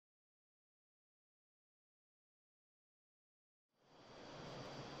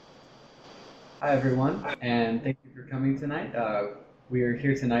Hi, everyone, and thank you for coming tonight. We are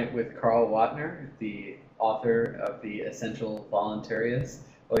here tonight with Carl Watner, the author of The Essential Voluntarist.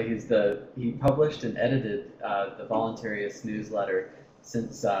 Well, he published and edited the Voluntarist newsletter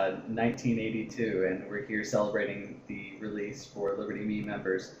since 1982, and we're here celebrating the release for Liberty Me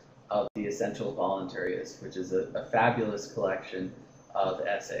members of The Essential Voluntarist, which is a fabulous collection of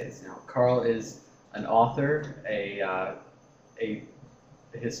essays. Now, Carl is an author, a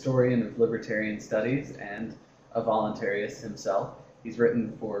historian of libertarian studies and a voluntarist himself. He's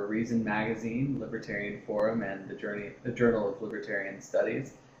written for Reason Magazine, Libertarian Forum, and the Journal of Libertarian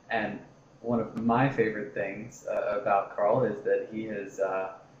Studies. And one of my favorite things about Carl is that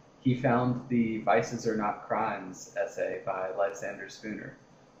he found the "Vices Are Not Crimes" essay by Lysander Spooner.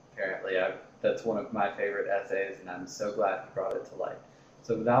 Apparently, that's one of my favorite essays, and I'm so glad he brought it to light.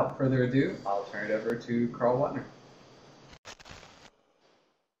 So without further ado, I'll turn it over to Carl Watner.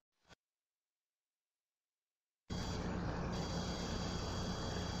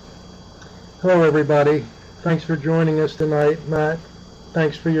 Hello, everybody. Thanks for joining us tonight. Matt,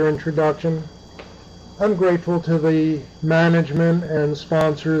 thanks for your introduction. I'm grateful to the management and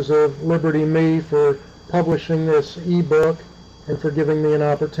sponsors of Liberty Me for publishing this ebook and for giving me an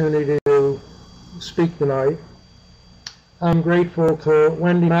opportunity to speak tonight. I'm grateful to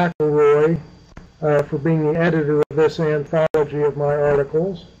Wendy McElroy for being the editor of this anthology of my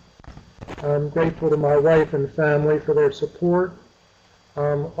articles. I'm grateful to my wife and family for their support.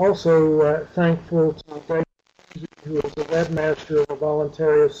 I'm also thankful to Greg, who is the webmaster of the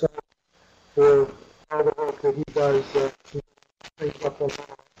Voluntaryist site, for all the work that he does to things up on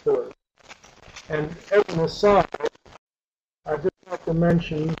the board. And as an aside, I'd just like to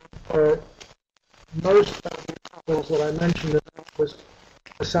mention that most of the articles that I mentioned in was,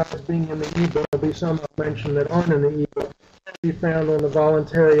 besides being in the ebook, there'll be some I'll mention that aren't in the ebook, can be found on the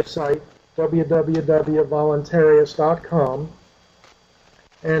Voluntaryist site, www.voluntaryist.com.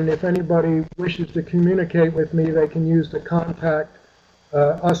 And if anybody wishes to communicate with me, they can use the contact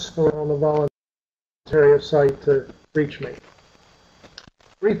us phone on the Voluntaryist site to reach me.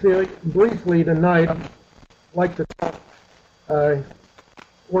 Briefly tonight, I'd like to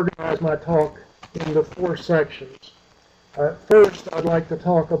organize my talk into 4 sections. First, I'd like to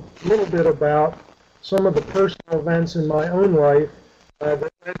talk a little bit about some of the personal events in my own life that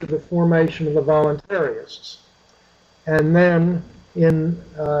led to the formation of the Voluntarists. And then, in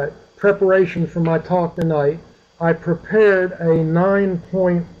preparation for my talk tonight, I prepared a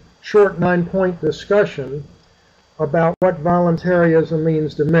short 9-point discussion about what voluntarism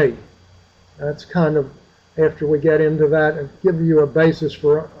means to me. That's kind of, after we get into that, and give you a basis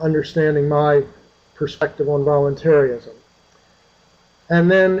for understanding my perspective on voluntarism. And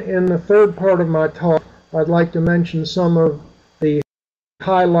then in the third part of my talk, I'd like to mention some of the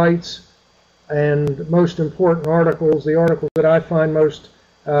highlights and most important articles, the articles that I find most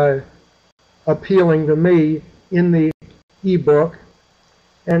appealing to me in the ebook.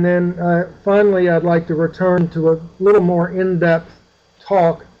 And then finally, I'd like to return to a little more in-depth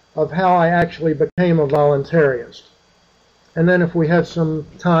talk of how I actually became a voluntarist. And then if we have some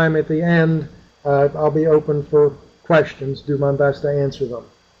time at the end, I'll be open for questions, do my best to answer them.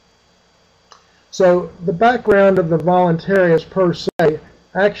 So the background of the voluntarist per se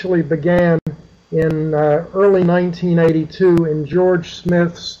actually began in early 1982 in George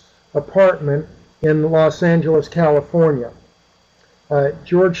Smith's apartment in Los Angeles, California.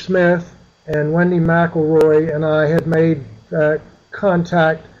 George Smith and Wendy McElroy and I had made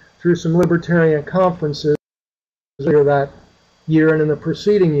contact through some libertarian conferences earlier that year and in the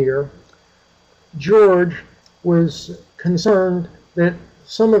preceding year. George was concerned that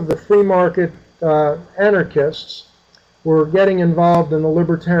some of the free market anarchists were getting involved in the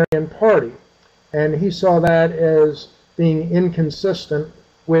Libertarian Party, and he saw that as being inconsistent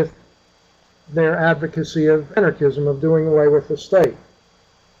with their advocacy of anarchism, of doing away with the state.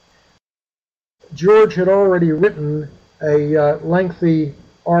 George had already written a lengthy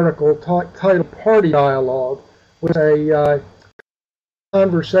article titled Party Dialogue, with a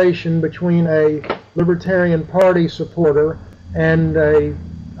conversation between a Libertarian Party supporter and a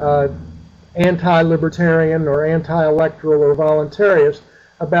anti-libertarian or anti-electoral or voluntarist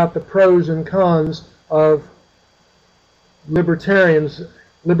about the pros and cons of libertarians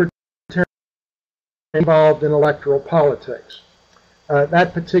involved in electoral politics.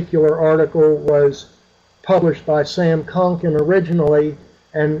 That particular article was published by Sam Conkin originally,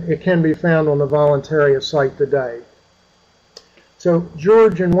 and it can be found on the Voluntaryist site today. So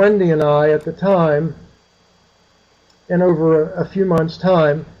George and Wendy and I, at the time, in over a few months'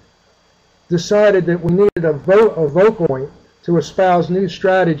 time, decided that we needed a vocal point to espouse new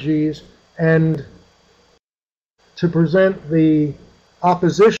strategies and to present the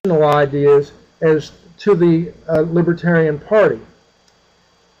oppositional ideas as to the Libertarian Party.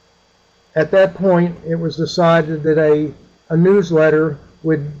 At that point, it was decided that a newsletter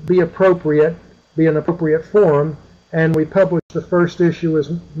would be an appropriate forum, and we published the first issue,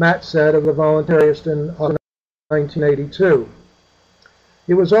 as Matt said, of the Voluntarist in 1982.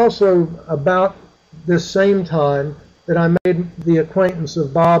 It was also about this same time that I made the acquaintance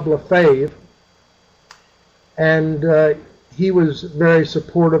of Bob LaFave, and he was very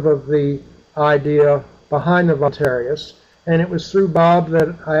supportive of the idea behind the Voluntarists, and it was through Bob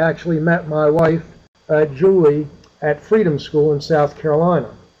that I actually met my wife, Julie, at Freedom School in South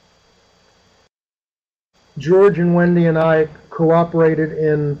Carolina. George and Wendy and I cooperated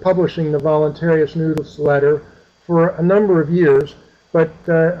in publishing the Voluntarist newsletter for a number of years, but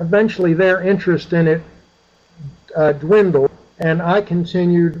eventually their interest in it dwindled, and I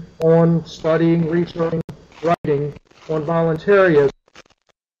continued on studying, researching, writing on voluntarism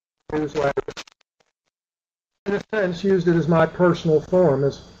newsletter. In a sense, used it as my personal forum,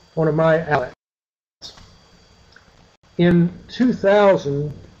 as one of my outlets. In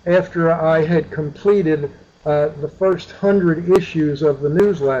 2000, after I had completed the first 100 issues of the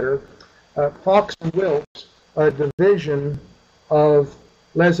newsletter, Fox and Wilkes, a division of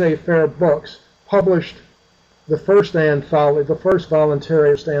Laissez-Faire Books, published the first anthology, the first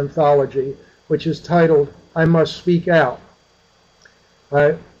voluntarist anthology, which is titled "I Must Speak Out."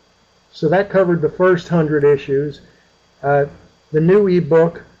 So that covered the first 100 issues. The new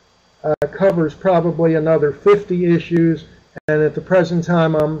ebook covers probably another 50 issues, and at the present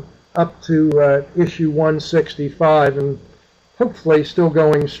time I'm up to issue 165 and hopefully still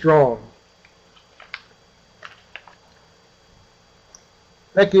going strong.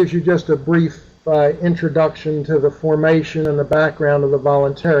 That gives you just a brief introduction to the formation and the background of the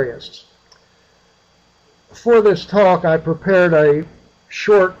Voluntarists. For this talk, I prepared a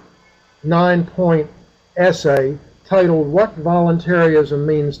short 9-point essay titled "What Voluntarism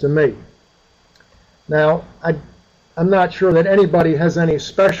Means to Me." Now, I'm not sure that anybody has any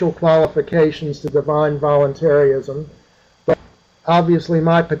special qualifications to define voluntarism, but obviously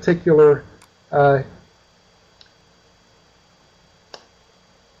my particular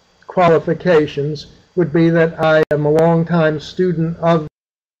qualifications would be that I am a longtime student of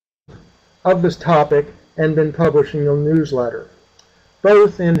this topic and been publishing a newsletter.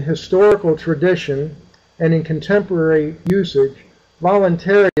 Both in historical tradition and in contemporary usage,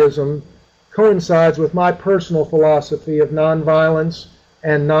 voluntarism coincides with my personal philosophy of nonviolence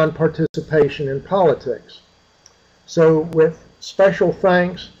and non-participation in politics. So, with special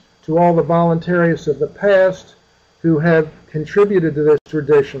thanks to all the voluntarists of the past who have contributed to this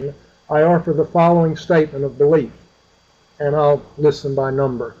tradition, I offer the following statement of belief, and I'll list them by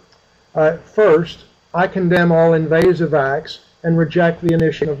number. First, I condemn all invasive acts and reject the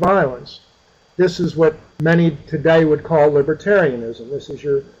initiation of violence. This is what many today would call libertarianism. This is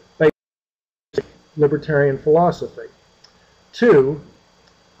your basic libertarian philosophy. Two,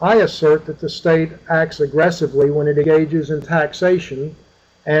 I assert that the state acts aggressively when it engages in taxation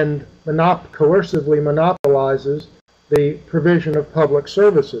and coercively monopolizes the provision of public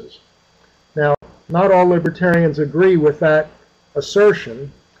services. Now, not all libertarians agree with that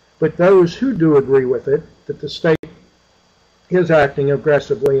assertion, but those who do agree with it, that the state is acting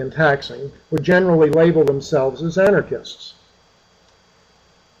aggressively and taxing, would generally label themselves as anarchists.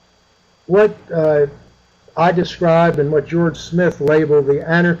 What I described and what George Smith labeled the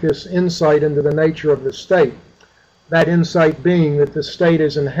anarchist insight into the nature of the state, that insight being that the state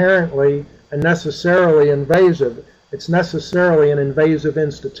is inherently and necessarily invasive, it's necessarily an invasive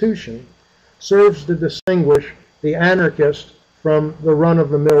institution, serves to distinguish the anarchist from the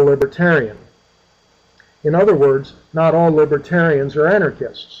run-of-the-mill libertarian. In other words, not all libertarians are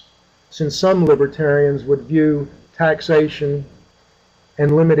anarchists, since some libertarians would view taxation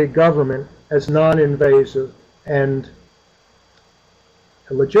and limited government as non-invasive and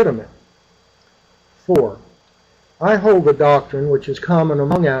legitimate. 4. I hold the doctrine, which is common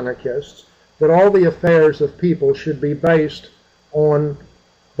among anarchists, that all the affairs of people should be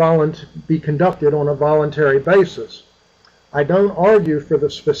conducted on a voluntary basis. I don't argue for the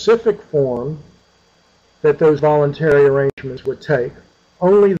specific form that those voluntary arrangements would take,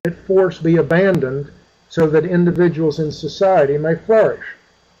 only that force be abandoned so that individuals in society may flourish.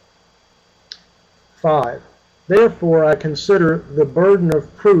 5. Therefore, I consider the burden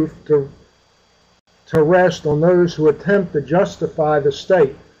of proof to rest on those who attempt to justify the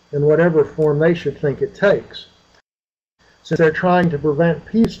state in whatever form they should think it takes, since they're trying to prevent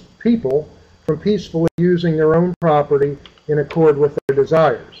people from peacefully using their own property in accord with their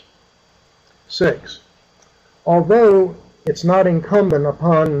desires. 6. Although it's not incumbent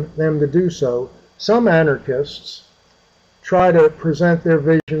upon them to do so, some anarchists try to present their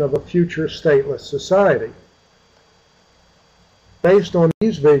vision of a future stateless society. Based on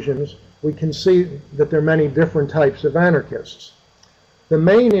these visions, we can see that there are many different types of anarchists. The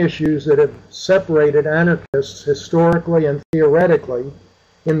main issues that have separated anarchists historically and theoretically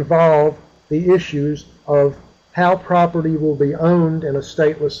involve the issues of how property will be owned in a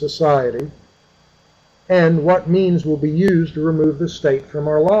stateless society and what means will be used to remove the state from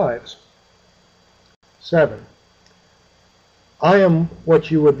our lives. 7. I am what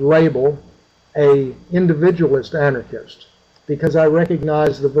you would label an individualist anarchist because I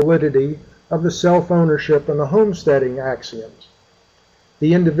recognize the validity of the self-ownership and the homesteading axioms.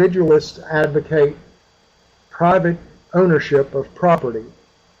 The individualists advocate private ownership of property,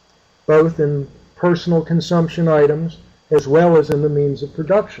 both in personal consumption items as well as in the means of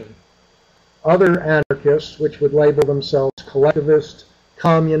production. Other anarchists, which would label themselves collectivist,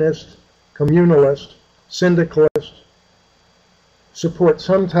 communist, communalist, syndicalist, support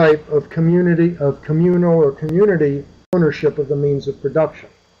some type of communal or community ownership of the means of production.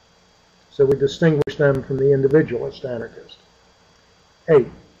 So we distinguish them from the individualist anarchist. 8.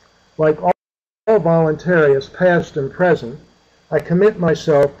 Like all voluntarists, past and present, I commit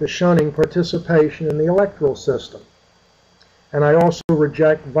myself to shunning participation in the electoral system. And I also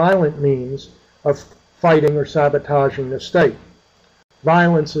reject violent means of fighting or sabotaging the state.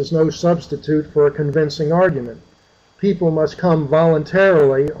 Violence is no substitute for a convincing argument. People must come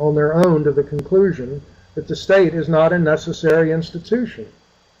voluntarily on their own to the conclusion that the state is not a necessary institution.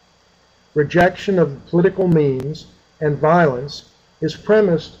 Rejection of political means and violence is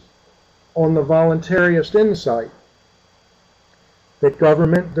premised on the voluntarist insight that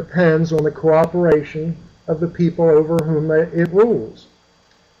government depends on the cooperation of the people over whom it rules.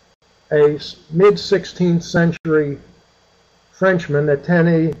 A mid-16th century Frenchman,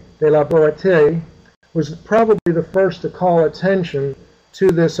 Etienne de la Boétie, was probably the first to call attention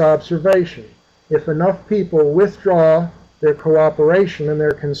to this observation. If enough people withdraw their cooperation and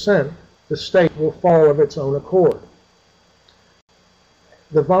their consent, the state will fall of its own accord.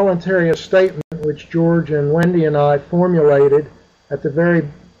 The voluntarist statement, which George and Wendy and I formulated at the very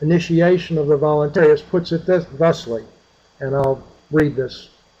initiation of the voluntarists, puts it thusly, and I'll read this.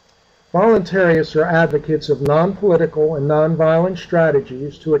 Voluntarists are advocates of non-political and non-violent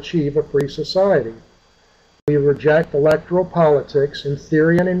strategies to achieve a free society. We reject electoral politics in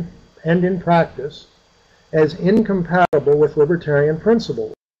theory and in practice as incompatible with libertarian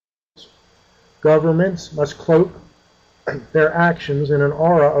principles. Governments must cloak their actions in an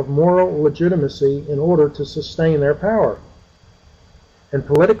aura of moral legitimacy in order to sustain their power. And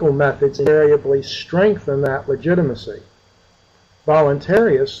political methods invariably strengthen that legitimacy.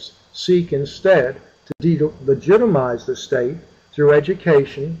 Voluntarists seek instead to delegitimize the state through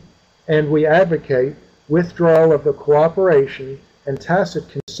education, and we advocate withdrawal of the cooperation and tacit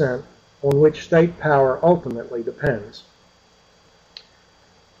consent on which state power ultimately depends.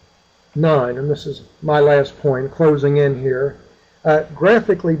 9, and this is my last point, closing in here,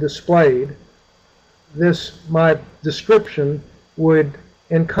 graphically displayed, my description would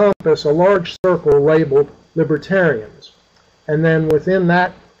encompass a large circle labeled libertarians. And then within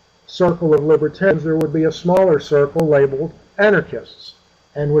that circle of libertarians, there would be a smaller circle labeled anarchists.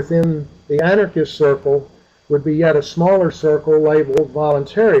 And within the anarchist circle would be yet a smaller circle labeled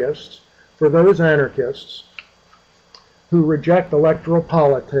voluntarists for those anarchists who reject electoral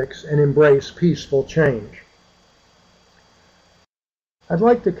politics and embrace peaceful change. I'd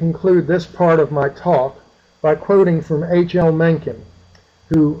like to conclude this part of my talk by quoting from H.L. Mencken,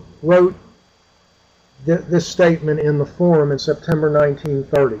 who wrote this statement in the Forum in September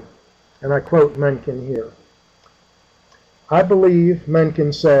 1930. And I quote Mencken here. I believe,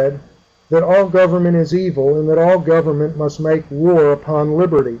 Mencken said, that all government is evil and that all government must make war upon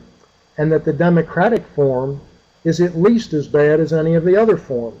liberty, and that the democratic form is at least as bad as any of the other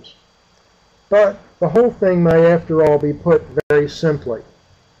forms. But the whole thing may after all be put very simply.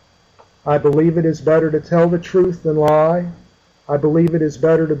 I believe it is better to tell the truth than lie. I believe it is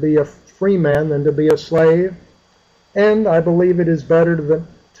better to be a free man than to be a slave. And I believe it is better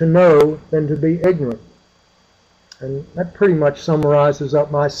to know than to be ignorant. And that pretty much summarizes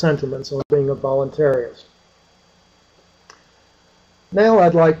up my sentiments on being a voluntarist. Now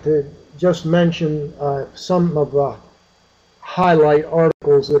I'd like to just mention some of the highlight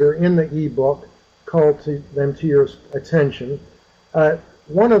articles that are in the e-book, call them to your attention.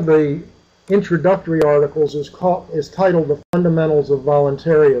 One of the introductory articles is titled The Fundamentals of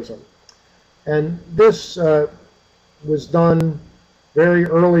Voluntarism. And this was done very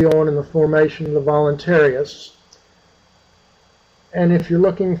early on in the formation of the voluntarists. And if you're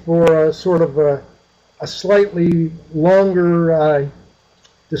looking for a sort of a slightly longer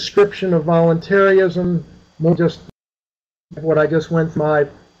description of voluntarism, more just what I just went through,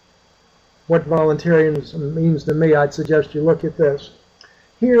 what voluntarism means to me, I'd suggest you look at this.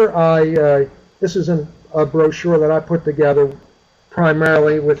 Here this is a brochure that I put together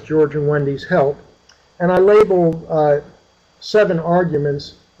primarily with George and Wendy's help, and I labeled 7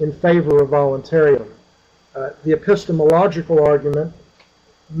 arguments in favor of voluntarism. The epistemological argument,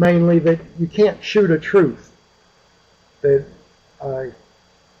 mainly that you can't shoot a truth, that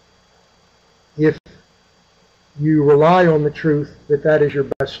if you rely on the truth, that is your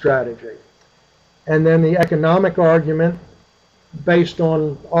best strategy. And then the economic argument, based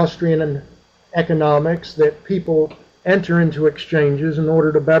on Austrian economics, that people enter into exchanges in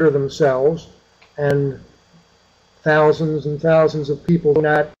order to better themselves, and thousands and thousands of people doing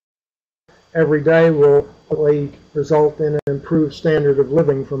that every day will result in an improved standard of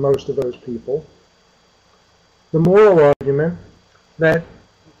living for most of those people. The moral argument, that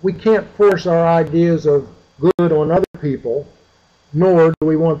we can't force our ideas of good on other people, nor do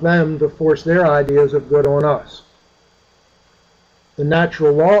we want them to force their ideas of good on us. The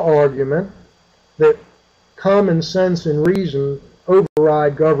natural law argument, that common sense and reason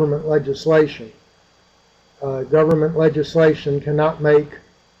override government legislation. Government legislation cannot make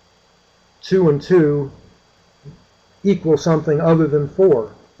 2 and 2 equal something other than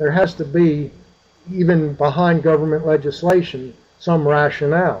 4. There has to be, even behind government legislation, some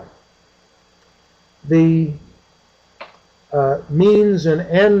rationale. The means and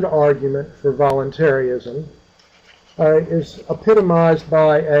end argument for voluntarism is epitomized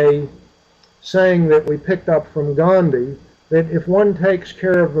by a saying that we picked up from Gandhi, that if one takes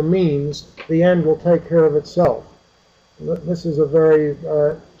care of the means, the end will take care of itself. This is a very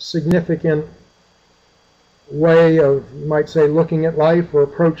significant way of, you might say, looking at life or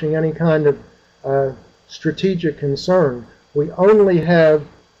approaching any kind of strategic concern. We only have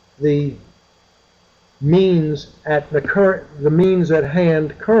the means at the means at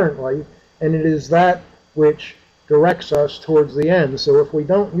hand currently, and it is that which directs us towards the end. So if we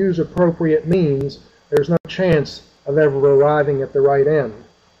don't use appropriate means, there's no chance of ever arriving at the right end.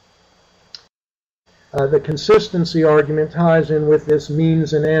 The consistency argument ties in with this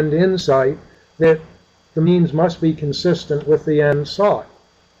means and end insight, that the means must be consistent with the end sought.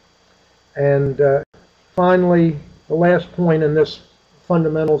 And finally, the last point in this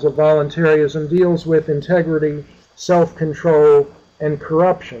fundamentals of voluntarism deals with integrity, self-control, and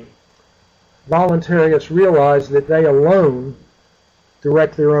corruption. Voluntarists realize that they alone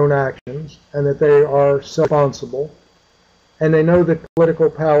direct their own actions and that they are responsible, and they know that political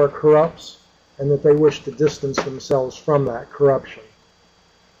power corrupts and that they wish to distance themselves from that corruption.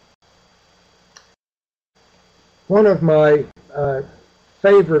 One of my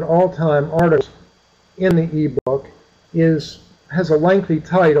favorite all-time articles in the ebook has a lengthy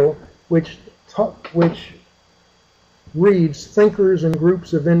title which reads "Thinkers and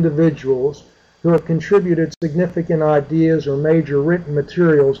Groups of Individuals who have contributed significant ideas or major written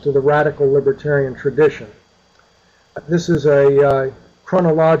materials to the radical libertarian tradition." This is a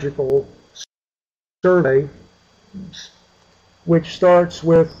chronological survey which starts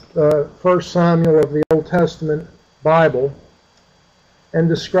with 1 Samuel of the Old Testament Bible and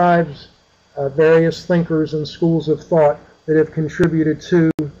describes various thinkers and schools of thought that have contributed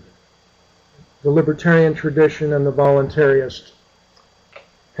to the libertarian tradition and the voluntarist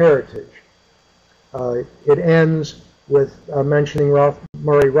heritage. It ends with mentioning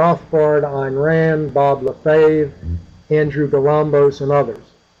Murray Rothbard, Ayn Rand, Bob Lefebvre, Andrew Galambos, and others.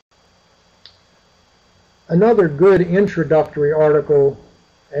 Another good introductory article,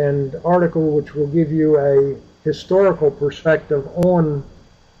 and article which will give you a historical perspective on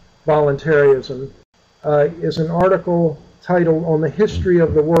voluntarism, is an article titled "On the History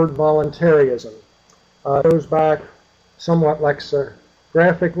of the Word Voluntarism." It goes back somewhat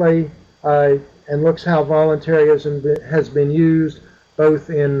lexicographically and looks how voluntarism has been used both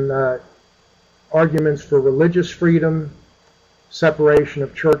in arguments for religious freedom, separation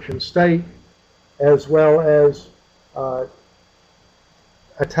of church and state, as well as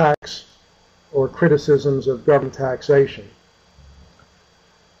attacks or criticisms of government taxation.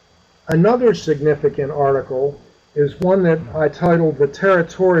 Another significant article is one that I titled "The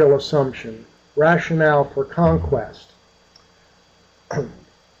Territorial Assumption, Rationale for Conquest."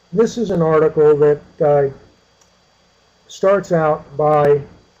 This is an article that starts out by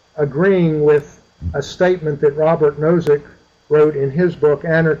agreeing with a statement that Robert Nozick wrote in his book,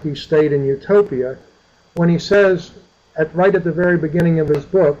 Anarchy, State, and Utopia, when he says right at the very beginning of his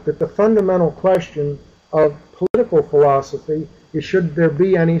book that the fundamental question of political philosophy is, should there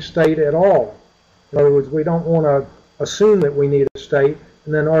be any state at all? In other words, we don't want to assume that we need a state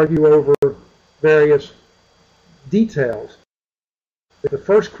and then argue over various details. The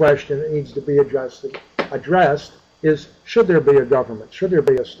first question that needs to be addressed is, should there be a government? Should there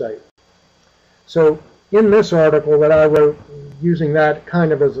be a state? So in this article that I wrote using that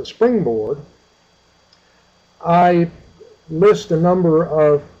kind of as a springboard, I list a number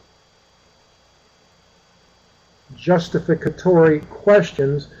of justificatory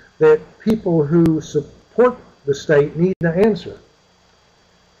questions that people who support the state need to answer.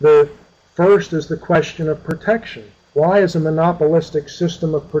 The first is the question of protection. Why is a monopolistic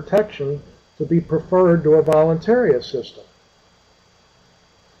system of protection to be preferred to a voluntarist system?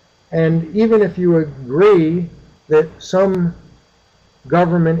 And even if you agree that some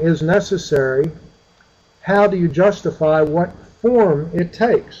government is necessary, how do you justify what form it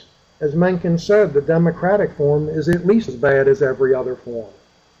takes? As Mencken said, the democratic form is at least as bad as every other form.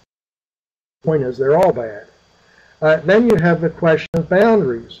 The point is, they're all bad. Then you have the question of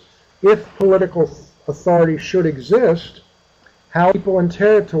boundaries. If political authority should exist, how are people and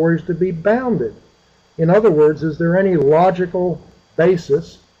territories to be bounded? In other words, is there any logical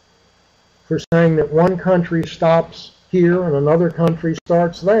basis for saying that one country stops here and another country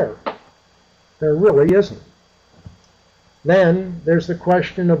starts there? There really isn't. Then there's the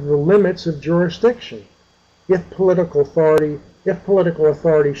question of the limits of jurisdiction. If political authority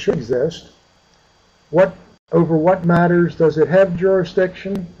should exist, over what matters does it have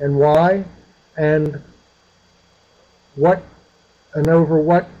jurisdiction and why? And over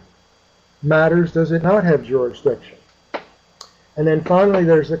what matters does it not have jurisdiction? And then finally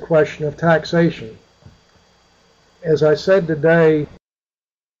there's the question of taxation. As I said today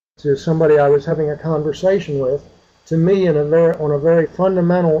to somebody I was having a conversation with, to me in a very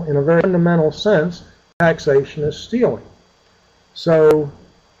fundamental sense, taxation is stealing. So,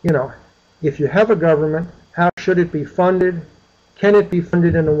 if you have a government, how should it be funded? Can it be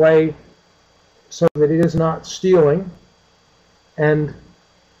funded in a way so that it is not stealing? And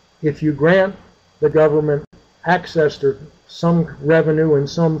if you grant the government access to some revenue in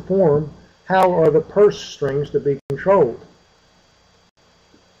some form, how are the purse strings to be controlled?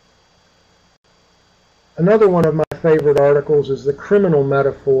 Another one of my favorite articles is the criminal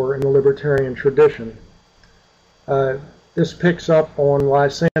metaphor in the libertarian tradition. This picks up on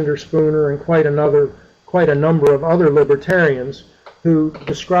Lysander Spooner and quite a number of other libertarians who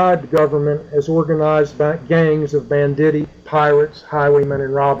described government as organized gangs of banditti, pirates, highwaymen,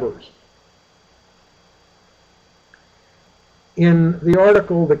 and robbers. In the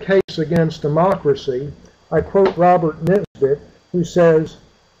article, The Case Against Democracy, I quote Robert Nisbet, who says,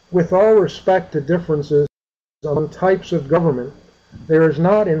 "With all respect to differences among types of government, there is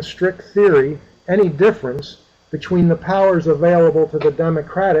not in strict theory any difference between the powers available to the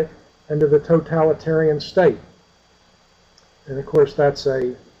democratic and to the totalitarian state." And of course that's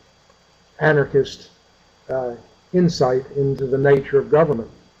a anarchist insight into the nature of government.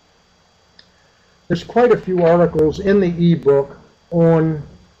 There's quite a few articles in the e-book on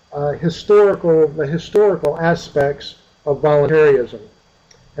the historical aspects of voluntarism,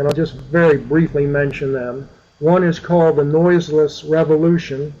 and I'll just very briefly mention them. One is called The Noiseless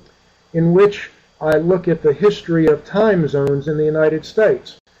Revolution, in which I look at the history of time zones in the United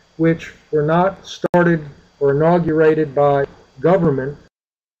States, which were not started or inaugurated by government,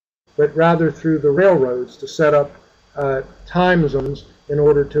 but rather through the railroads to set up time zones in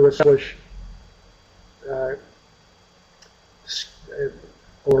order to establish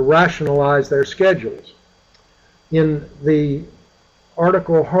or rationalize their schedules. In the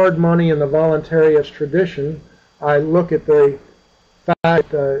article Hard Money in the Voluntarist Tradition, I look at the fact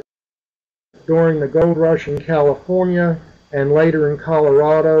that during the gold rush in California and later in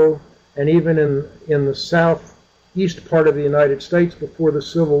Colorado and even in the southeast part of the United States before the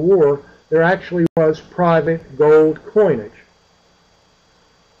Civil War, there actually was private gold coinage.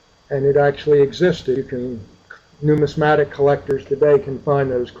 And it actually existed. Numismatic collectors today can find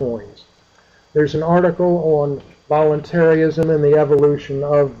those coins. There's an article on voluntarism and the evolution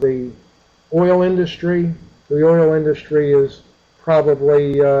of the oil industry. The oil industry is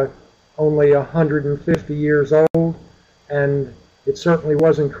probably only 150 years old, and it certainly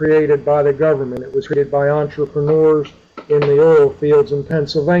wasn't created by the government. It was created by entrepreneurs in the oil fields in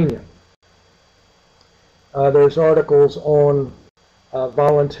Pennsylvania. There's articles on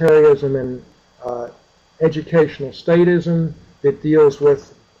voluntarism and educational statism that deals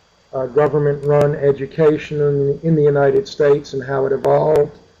with government-run education in the United States and how it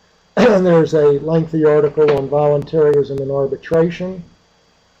evolved. There's a lengthy article on voluntarism and arbitration.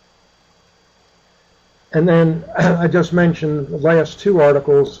 And then I just mentioned the last two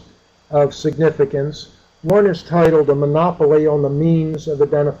articles of significance. One is titled A Monopoly on the Means of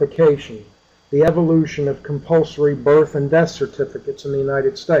Identification, the Evolution of Compulsory Birth and Death Certificates in the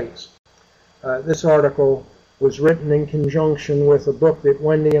United States. This article was written in conjunction with a book that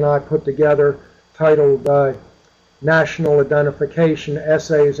Wendy and I put together titled National Identification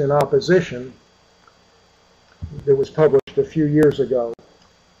Essays in Opposition that was published a few years ago.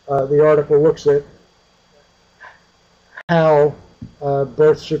 The article looks at how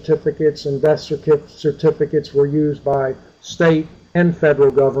birth certificates and death certificates were used by state and federal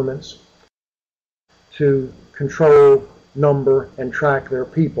governments to control, number, and track their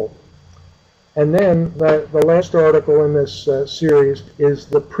people. And then the last article in this series is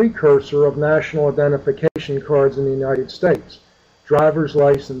the precursor of national identification cards in the United States, driver's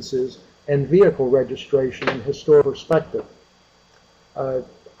licenses, and vehicle registration in historic perspective.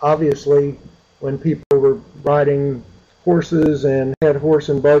 Obviously, when people were riding horses and had horse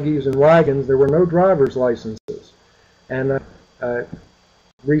and buggies and wagons, there were no driver's licenses. And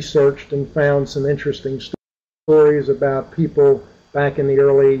researched and found some interesting stories about people back in the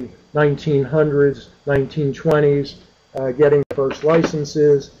early 1900s, 1920s, getting first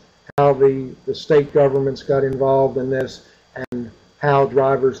licenses, how the state governments got involved in this, and how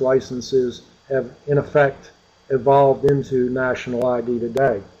driver's licenses have, in effect, evolved into national ID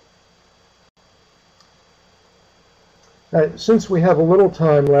today. Since we have a little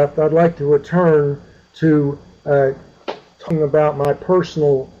time left, I'd like to return to talking about my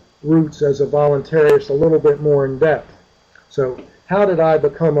personal roots as a voluntarist a little bit more in depth. So, how did I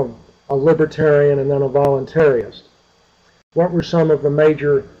become a libertarian and then a voluntarist? What were some of the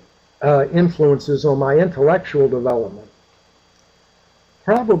major influences on my intellectual development?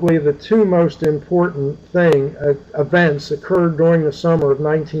 Probably the two most important events occurred during the summer of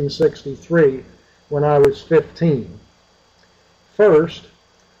 1963 when I was 15. First,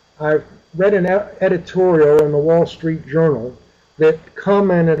 I read an editorial in the Wall Street Journal that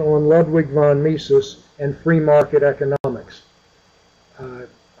commented on Ludwig von Mises and free market economics.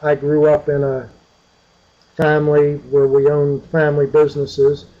 I grew up in a family where we owned family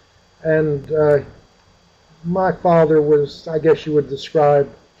businesses, and my father was, I guess you would describe,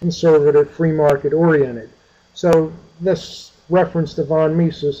 conservative, free market oriented. So this reference to von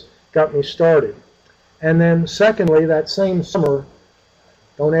Mises got me started. And then secondly, that same summer,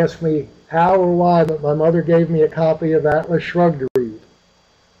 don't ask me how or why, but my mother gave me a copy of Atlas Shrugged to read.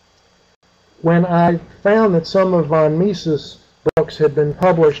 When I found that some of von Mises' books had been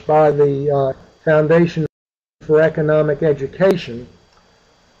published by the Foundation for Economic Education,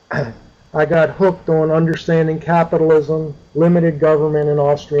 I got hooked on understanding capitalism, limited government, and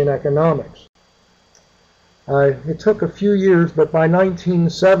Austrian economics. It took a few years, but by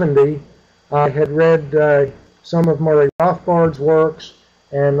 1970, I had read some of Murray Rothbard's works,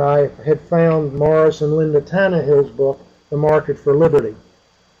 and I had found Morris and Linda Tannehill's book, The Market for Liberty.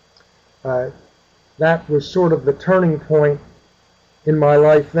 That was sort of the turning point in my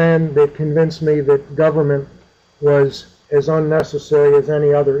life then that convinced me that government was as unnecessary as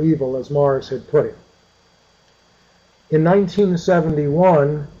any other evil, as Morris had put it. In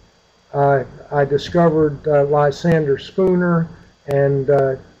 1971, I discovered Lysander Spooner and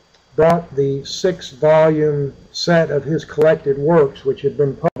brought the 6-volume set of his collected works, which had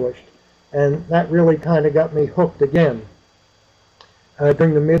been published, and that really kind of got me hooked again.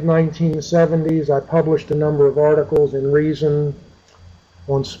 During the mid-1970s, I published a number of articles in Reason,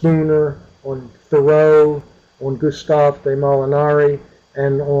 on Spooner, on Thoreau, on Gustave de Molinari,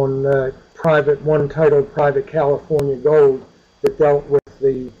 and on one titled Private California Gold, that dealt with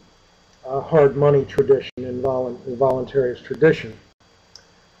the hard money tradition and the voluntarist tradition.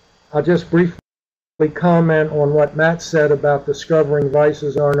 I'll just briefly comment on what Matt said about discovering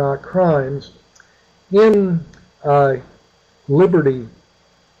vices are not crimes. In Liberty,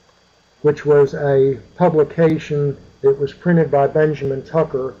 which was a publication that was printed by Benjamin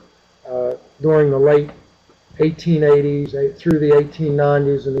Tucker during the late 1880s through the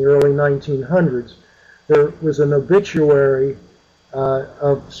 1890s and the early 1900s, there was an obituary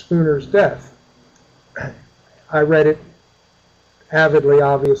of Spooner's death. I read it avidly,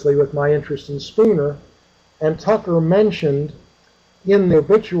 obviously, with my interest in Spooner, and Tucker mentioned in the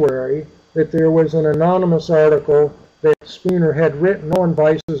obituary that there was an anonymous article that Spooner had written on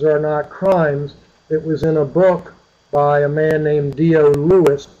Vices Are Not Crimes that was in a book by a man named D.O.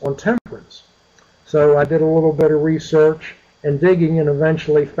 Lewis on temperance. So I did a little bit of research and digging and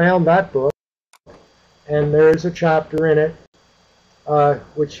eventually found that book, and there is a chapter in it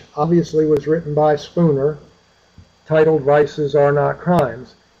which obviously was written by Spooner, titled Vices Are Not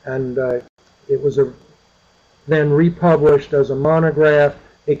Crimes. And it was then republished as a monograph.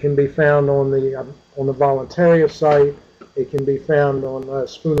 It can be found on the Voluntaryist site. It can be found on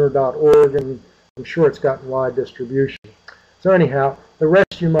spooner.org, and I'm sure it's gotten wide distribution. So anyhow, the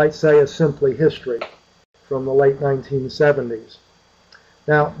rest you might say is simply history from the late 1970s.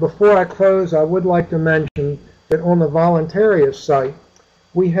 Now, before I close, I would like to mention that on the Voluntaryist site,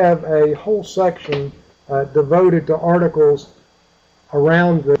 we have a whole section devoted to articles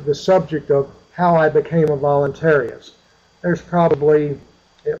around the subject of how I became a voluntarist. There's probably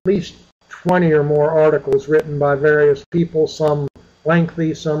at least 20 or more articles written by various people, some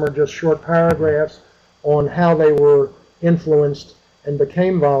lengthy, some are just short paragraphs, on how they were influenced and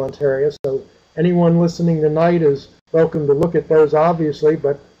became voluntarists. So anyone listening tonight is welcome to look at those, obviously,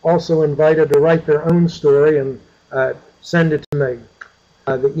 but also invited to write their own story and send it to me.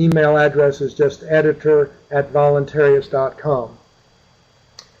 The email address is just editor@voluntaryist.com.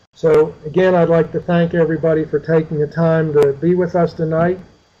 So again, I'd like to thank everybody for taking the time to be with us tonight.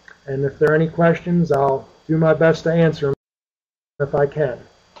 And if there are any questions, I'll do my best to answer them if I can.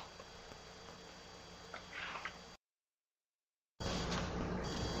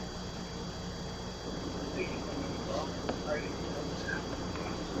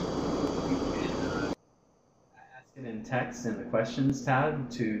 Ask it in text in the questions tab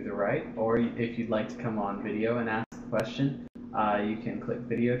to the right, or if you'd like to come on video and ask a question, you can click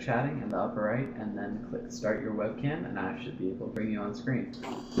video chatting in the upper right and then click start your webcam, and I should be able to bring you on screen.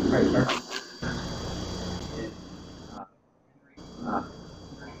 All right,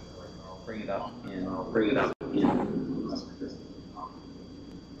 I'll bring it up in.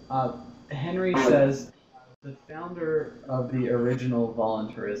 Henry says the founder of the original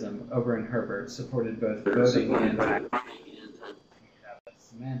voluntarism, Oberyn Herbert, supported both voting and tax. We could have a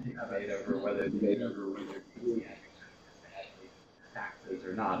semantic debate over whether taxes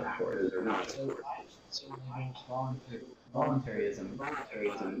or not, of course. So voluntarism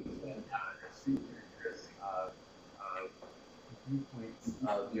viewpoints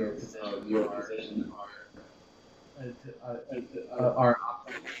of your position are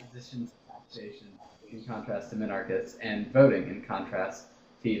opposition to taxation in contrast to minarchists, and voting in contrast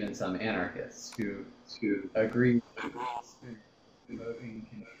to even some anarchists who agree that voting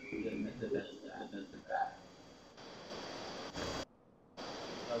can be legitimate defense that.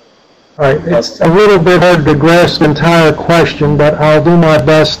 All right, it's a little bit hard to grasp the entire question, but I'll do my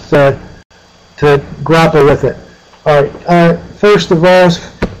best to grapple with it. All right, first of all,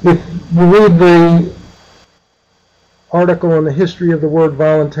 if you read the article on the history of the word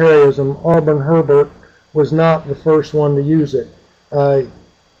voluntarism, Oberyn Herbert was not the first one to use it.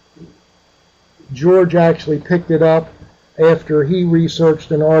 George actually picked it up after he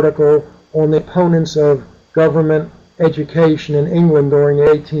researched an article on the opponents of government education in England during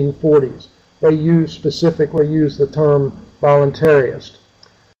the 1840s. They specifically used the term voluntarist.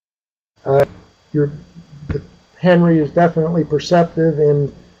 Henry is definitely perceptive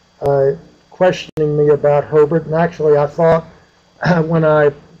in questioning me about Herbert, and actually I thought when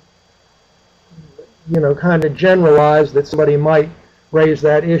I kind of generalized that somebody might raise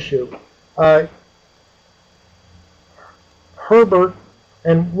that issue. Herbert,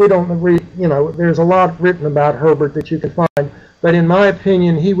 and we don't agree, there's a lot written about Herbert that you can find, but in my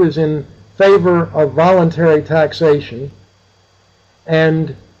opinion he was in favor of voluntary taxation,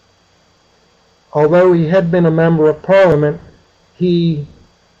 and although he had been a member of Parliament, he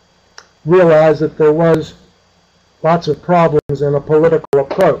realized that there was lots of problems in a political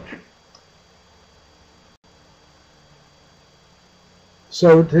approach.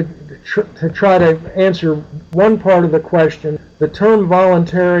 So to try to answer one part of the question, the term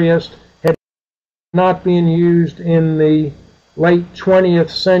voluntarist had not been used in the late 20th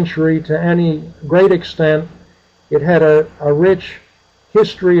century to any great extent. It had a rich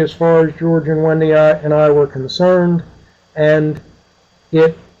history as far as George and Wendy and I were concerned, and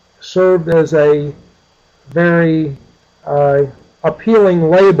it served as a very appealing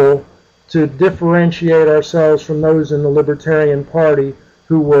label to differentiate ourselves from those in the Libertarian Party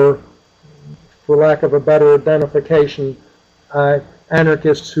who were, for lack of a better identification,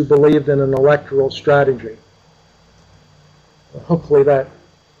 anarchists who believed in an electoral strategy. Hopefully that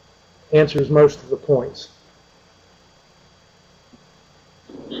answers most of the points.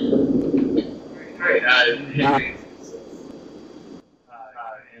 Great.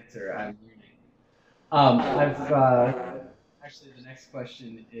 Answer. I'm reading. Actually, the next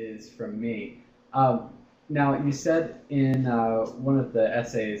question is from me. Now, you said in one of the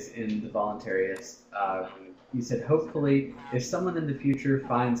essays in the Voluntaryist, you said, hopefully, if someone in the future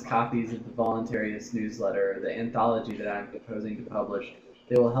finds copies of the Voluntaryist newsletter, the anthology that I'm proposing to publish,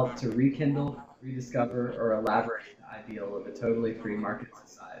 they will help to rekindle, rediscover, or elaborate the ideal of a totally free market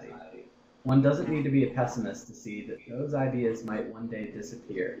society. One doesn't need to be a pessimist to see that those ideas might one day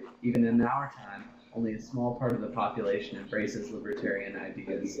disappear. Even in our time, only a small part of the population embraces libertarian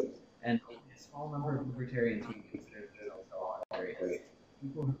ideas, and only a small number of libertarians would consider themselves voluntarists,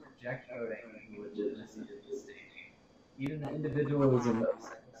 people who reject voting and the legitimacy of the state. Even the individualism of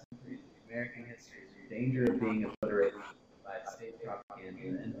several centuries of American history is in danger of being obliterated by state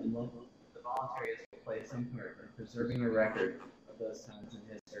propaganda, and the voluntarists will play some part in preserving a record of those times in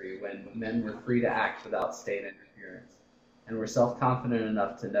history when men were free to act without state interference, and were self-confident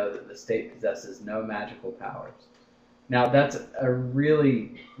enough to know that the state possesses no magical powers. Now, that's a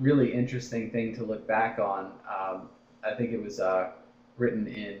really, really interesting thing to look back on. I think it was written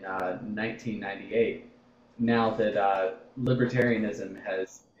in 1998. Now that libertarianism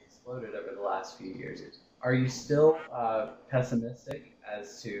has exploded over the last few years, are you still pessimistic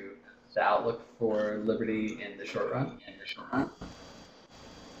as to the outlook for liberty in the short run?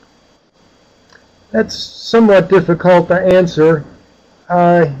 That's somewhat difficult to answer.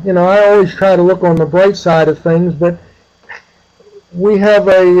 I always try to look on the bright side of things, but we have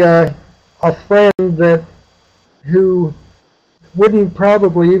a friend who wouldn't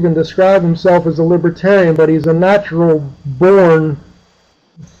probably even describe himself as a libertarian, but he's a natural-born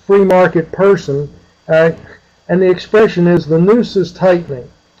free market person, and the expression is the noose is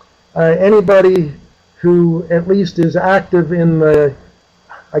tightening. Anybody who at least is active in the,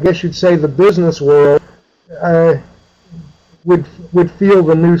 I guess you'd say, the business world, would feel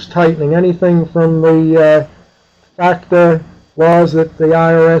the noose tightening. Anything from the FACTA laws that the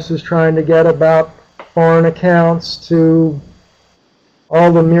IRS is trying to get about foreign accounts to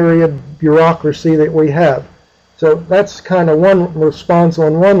all the myriad bureaucracy that we have. So that's kind of one response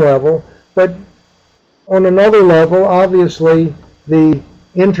on one level. But on another level, obviously, the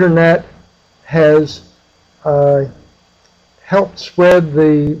internet has helped spread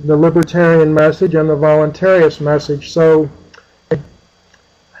the libertarian message and the voluntarist message. So, I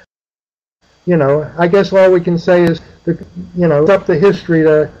guess all we can say is, it's up to history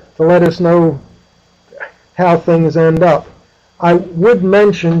to let us know how things end up. I would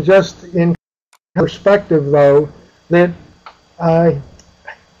mention, just in perspective, though, that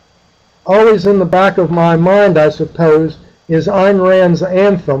always in the back of my mind, I suppose, is Ayn Rand's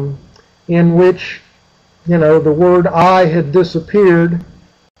anthem, in which, the word I had disappeared,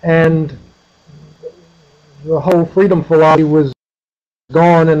 and the whole freedom philosophy was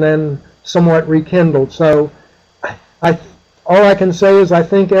gone and then somewhat rekindled. So all I can say is I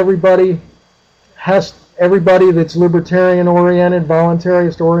think everybody that's libertarian oriented,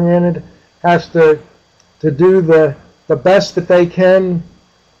 voluntarist oriented, has to do the best that they can,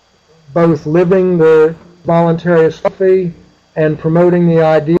 both living the voluntarist philosophy and promoting the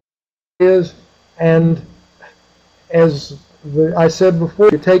ideas. And as I said before,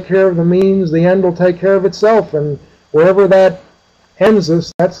 you take care of the means, the end will take care of itself. And wherever that ends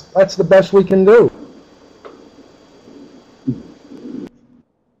us, that's the best we can do.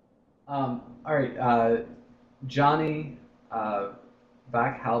 All right, Johnny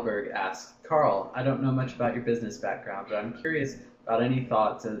Bach Halberg asks, Carl, I don't know much about your business background, but I'm curious about any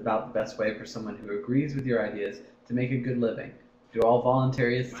thoughts about the best way for someone who agrees with your ideas to make a good living. Do all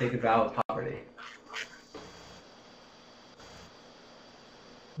voluntarists take a vow of poverty?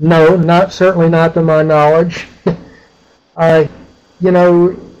 No, certainly not to my knowledge.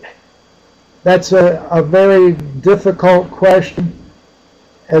 That's a very difficult question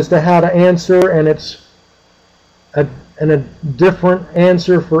as to how to answer, and it's a different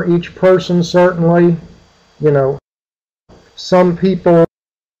answer for each person, certainly. Some people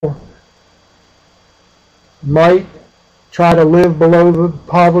might try to live below the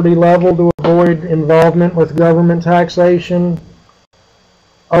poverty level to avoid involvement with government taxation.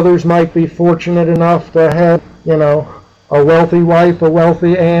 Others might be fortunate enough to have, a wealthy wife, a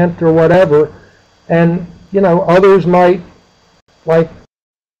wealthy aunt, or whatever. And, others might, like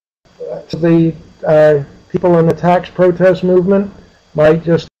the people in the tax protest movement, might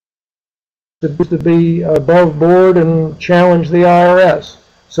just choose to be above board and challenge the IRS.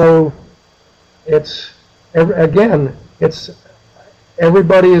 So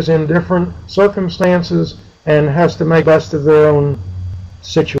everybody is in different circumstances and has to make the best of their own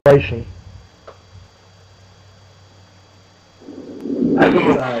situation. I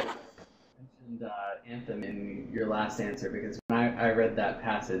mentioned Anthem in your last answer because when I read that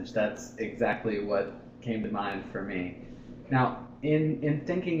passage, that's exactly what came to mind for me. Now, in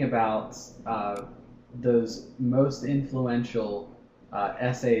thinking about those most influential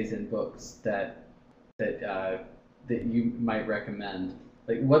essays and books that you might recommend.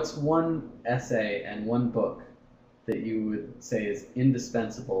 Like, what's one essay and one book that you would say is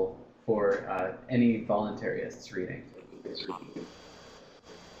indispensable for any voluntarist's reading?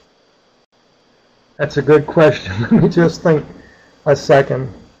 That's a good question. Let me just think a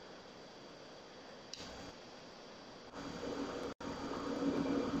second.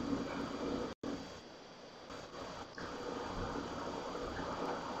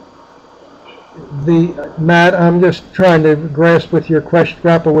 Matt, I'm just trying to grapple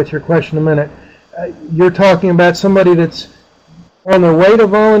with your question a minute. You're talking about somebody that's on their way to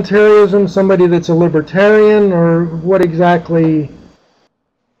voluntarism, somebody that's a libertarian, or what exactly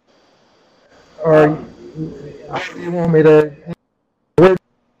are you want me to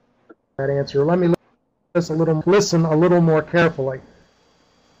that answer? Let me listen a little more carefully.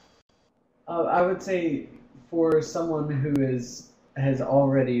 I would say for someone who has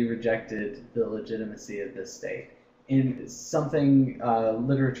already rejected the legitimacy of this state, in something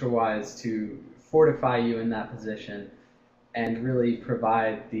literature-wise to fortify you in that position and really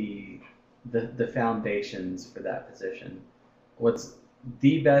provide the foundations for that position. What's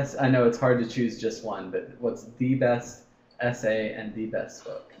the best? I know it's hard to choose just one, but what's the best essay and the best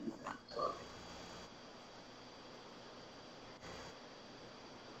book?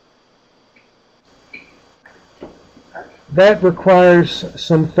 That requires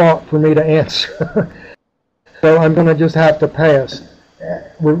some thought for me to answer. So I'm going to just have to pass.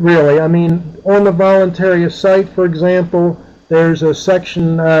 Really, I mean, on the Voluntaryist site, for example, there's a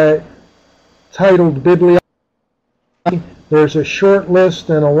section titled Bibliography. There's a short list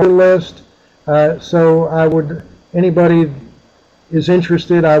and a long list. So anybody is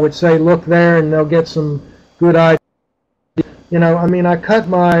interested, I would say look there and they'll get some good ideas. You know, I mean, I cut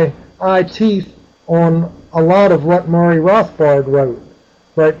my eye teeth on a lot of what Murray Rothbard wrote,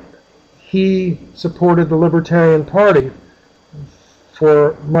 but he supported the Libertarian Party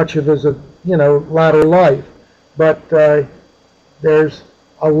for much of his, latter life. But there's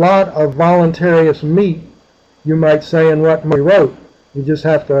a lot of voluntarist meat, you might say, in what Murray wrote. You just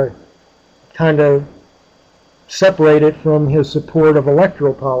have to kind of separate it from his support of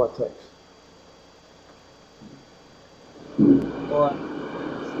electoral politics. Well,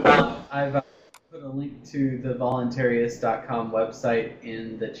 I've put a link to the voluntaryist.com website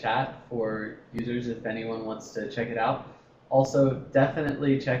in the chat for users if anyone wants to check it out. Also,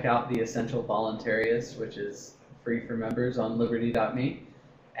 definitely check out the Essential Voluntarist, which is free for members on liberty.me.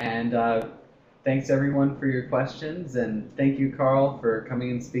 And thanks everyone for your questions, and thank you, Carl, for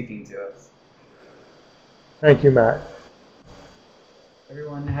coming and speaking to us. Thank you, Matt.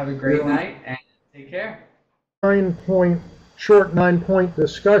 Everyone have a great night and take care. Short 9-point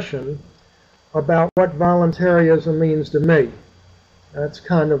discussion about what voluntarism means to me. That's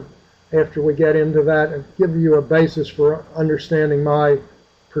kind of, after we get into that, and give you a basis for understanding my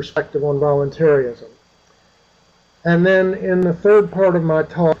perspective on voluntarism. And then in the third part of my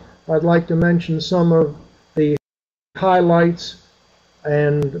talk, I'd like to mention some of the highlights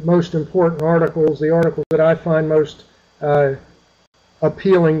and most important articles, the articles that I find most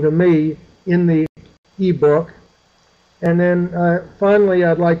appealing to me in the ebook. And then finally,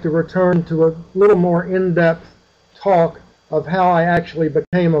 I'd like to return to a little more in-depth talk of how I actually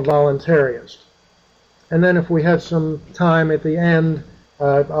became a voluntarist. And then if we have some time at the end,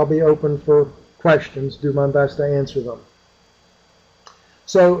 I'll be open for questions, do my best to answer them.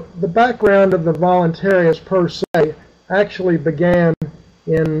 So the background of the voluntarist per se actually began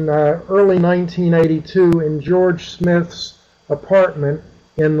in early 1982 in George Smith's apartment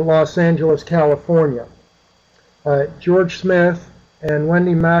in Los Angeles, California. George Smith and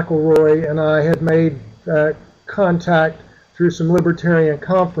Wendy McElroy and I had made contact through some libertarian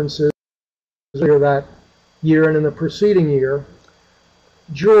conferences earlier that year and in the preceding year.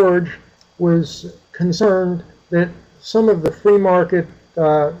 George was concerned that some of the free market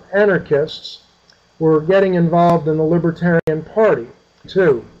anarchists were getting involved in the Libertarian Party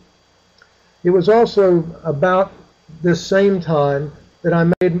too. It was also about this same time that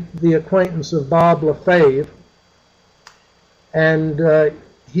I made the acquaintance of Bob LaFave, and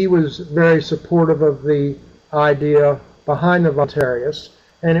he was very supportive of the idea behind the voluntarists.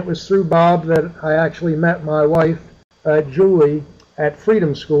 And it was through Bob that I actually met my wife, Julie, at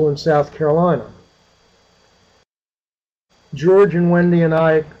Freedom School in South Carolina. George and Wendy and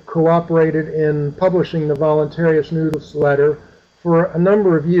I cooperated in publishing the Voluntarist newsletter for a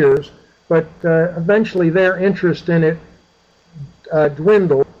number of years, but eventually their interest in it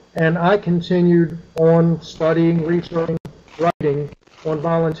dwindled, and I continued on studying, researching, writing on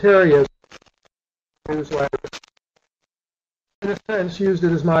voluntarism newsletter. In a sense, used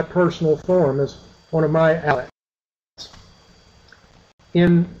it as my personal forum, as one of my outlets.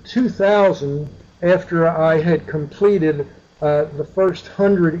 In 2000, after I had completed the first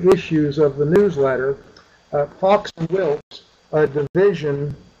 100 issues of the newsletter, Fox and Wilkes, a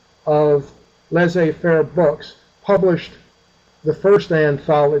division of Laissez-Faire Books, published the first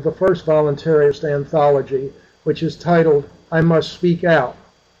anthology, the first voluntarist anthology, which is titled "I Must Speak Out."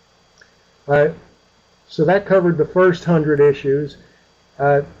 So that covered the first 100 issues.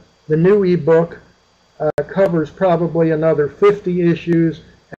 The new ebook covers probably another 50 issues,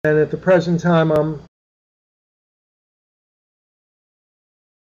 and at the present time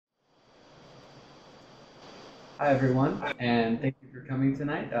Hi everyone, and thank you for coming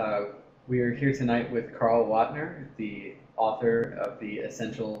tonight. We are here tonight with Carl Watner, the author of the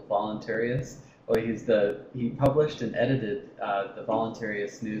Essential Voluntarist. Well, he published and edited the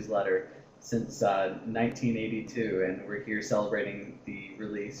Voluntarist newsletter since 1982, and we're here celebrating the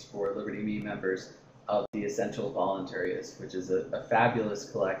release for Liberty Me members of the Essential Voluntarist, which is a fabulous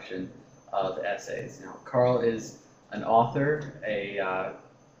collection of essays. Now, Carl is an author, a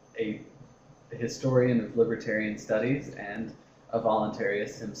historian of libertarian studies, and a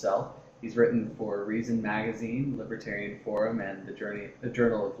voluntarist himself. He's written for Reason Magazine, Libertarian Forum, and the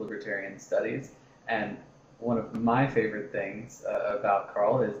Journal of Libertarian Studies. And one of my favorite things about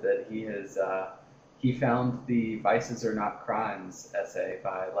Carl is that he found the "Vices Are Not Crimes" essay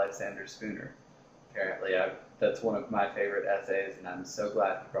by Lysander Spooner. Apparently, that's one of my favorite essays, and I'm so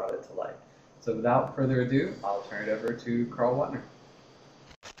glad he brought it to light. So without further ado, I'll turn it over to Carl Watner.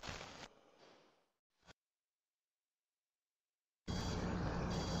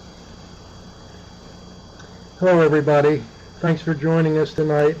 Hello everybody. Thanks for joining us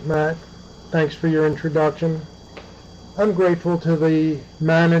tonight, Matt. Thanks for your introduction. I'm grateful to the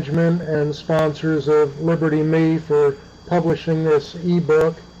management and sponsors of Liberty Me for publishing this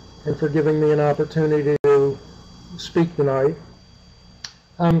ebook and for giving me an opportunity to speak tonight.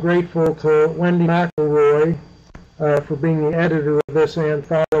 I'm grateful to Wendy McElroy for being the editor of this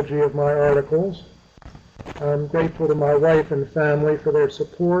anthology of my articles. I'm grateful to my wife and family for their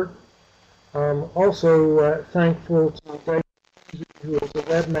support. I'm also thankful to Dave, who is the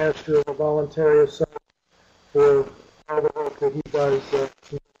webmaster of the Voluntaryist site, for all the work that he does to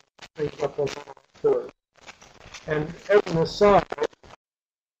things up on the. And as an aside,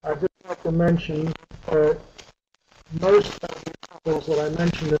 I'd just like to mention that most of the articles that I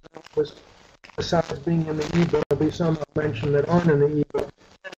mentioned was, besides being in the ebook, there'll be some I mentioned that aren't in the ebook,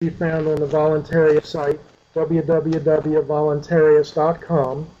 can be found on the Voluntaryist site,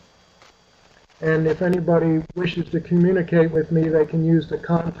 www.voluntaryist.com. And if anybody wishes to communicate with me, they can use the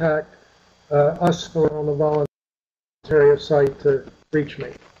contact us on the Voluntaryist site to reach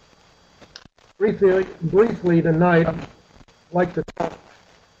me. Briefly tonight, I'd like to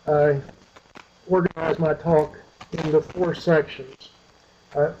organize my talk into 4 sections.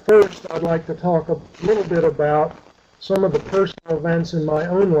 First, I'd like to talk a little bit about some of the personal events in my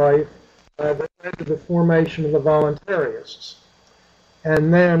own life that led to the formation of the Voluntarists.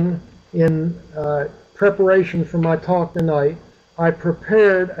 And then, in preparation for my talk tonight, I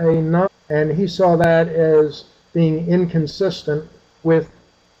prepared and he saw that as being inconsistent with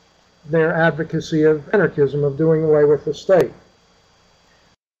their advocacy of anarchism, of doing away with the state.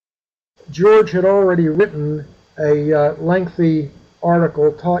 George had already written a lengthy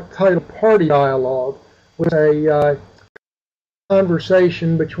article titled "Party Dialogue," with a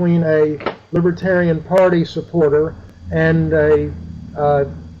conversation between a Libertarian Party supporter and a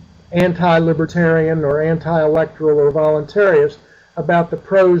anti-libertarian or anti-electoral or voluntarist about the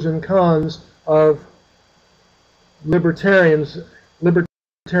pros and cons of libertarians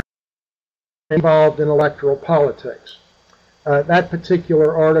involved in electoral politics. That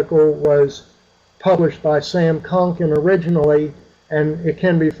particular article was published by Sam Conkin originally, and it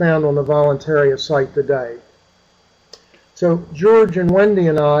can be found on the Voluntaryist site today. So George and Wendy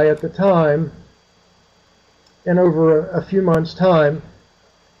and I, at the time, and over a few months' time,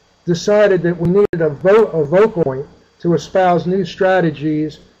 decided that we needed a vocal point to espouse new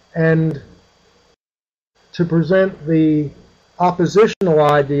strategies and to present the oppositional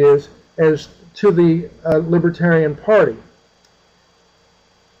ideas as to the Libertarian Party.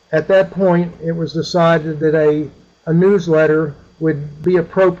 At that point, it was decided that a newsletter would be an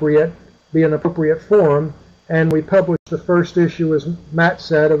appropriate forum, and we published the first issue, as Matt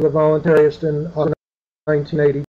said, of the Voluntarist in 1982.